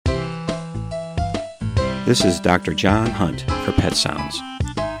This is Dr. John Hunt for Pet Sounds.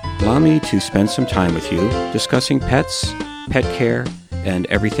 Allow me to spend some time with you discussing pets, pet care, and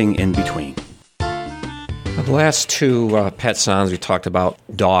everything in between. The last two Pet Sounds we talked about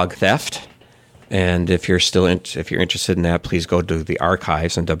dog theft, and if you're interested in that, please go to the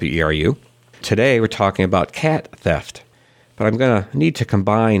archives on WERU. Today we're talking about cat theft, but I'm going to need to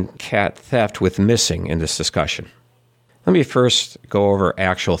combine cat theft with missing in this discussion. Let me first go over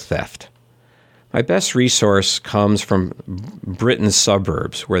actual theft. My best resource comes from Britain's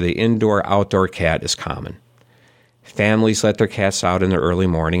suburbs, where the indoor-outdoor cat is common. Families let their cats out in the early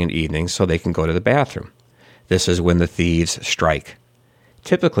morning and evening so they can go to the bathroom. This is when the thieves strike.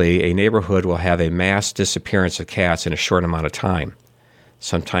 Typically, a neighborhood will have a mass disappearance of cats in a short amount of time.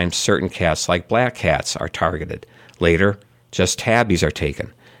 Sometimes certain cats, like black cats, are targeted. Later, just tabbies are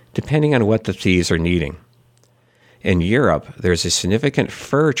taken, depending on what the thieves are needing. In Europe, there's a significant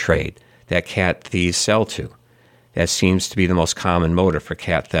fur trade that cat thieves sell to. That seems to be the most common motive for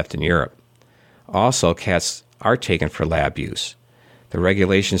cat theft in Europe. Also, cats are taken for lab use. The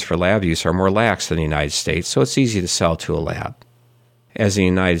regulations for lab use are more lax than the United States, so it's easy to sell to a lab. As in the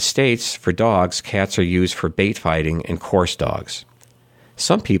United States, for dogs, cats are used for bait fighting and course dogs.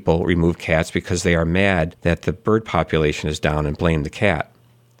 Some people remove cats because they are mad that the bird population is down and blame the cat.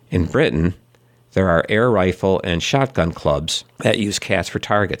 In Britain, there are air rifle and shotgun clubs that use cats for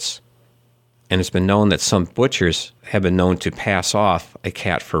targets. And it's been known that some butchers have been known to pass off a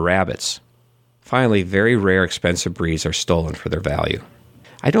cat for rabbits. Finally, very rare expensive breeds are stolen for their value.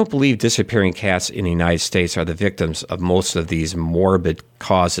 I don't believe disappearing cats in the United States are the victims of most of these morbid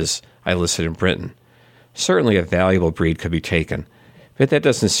causes I listed in Britain. Certainly a valuable breed could be taken, but that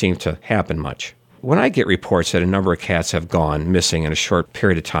doesn't seem to happen much. When I get reports that a number of cats have gone missing in a short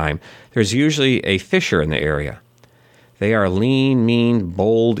period of time, there's usually a fisher in the area. They are lean, mean,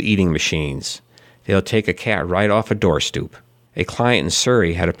 bold eating machines. They'll take a cat right off a door stoop. A client in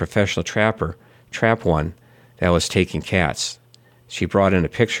Surrey had a professional trapper trap one that was taking cats. She brought in a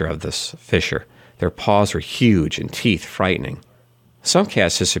picture of this fisher. Their paws were huge and teeth frightening. Some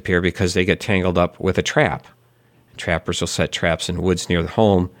cats disappear because they get tangled up with a trap. Trappers will set traps in woods near the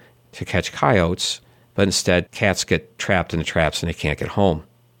home to catch coyotes, but instead cats get trapped in the traps and they can't get home.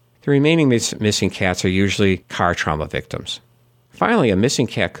 The remaining missing cats are usually car trauma victims. Finally, a missing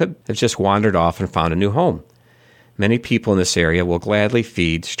cat could have just wandered off and found a new home. Many people in this area will gladly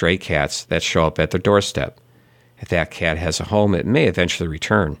feed stray cats that show up at their doorstep. If that cat has a home, it may eventually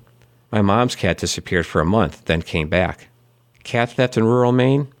return. My mom's cat disappeared for a month, then came back. Cat theft in rural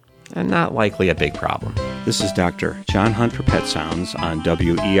Maine? Not likely a big problem. This is Dr. John Hunt for Pet Sounds on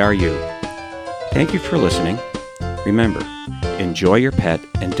WERU. Thank you for listening. Remember, enjoy your pet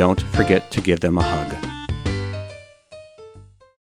and don't forget to give them a hug.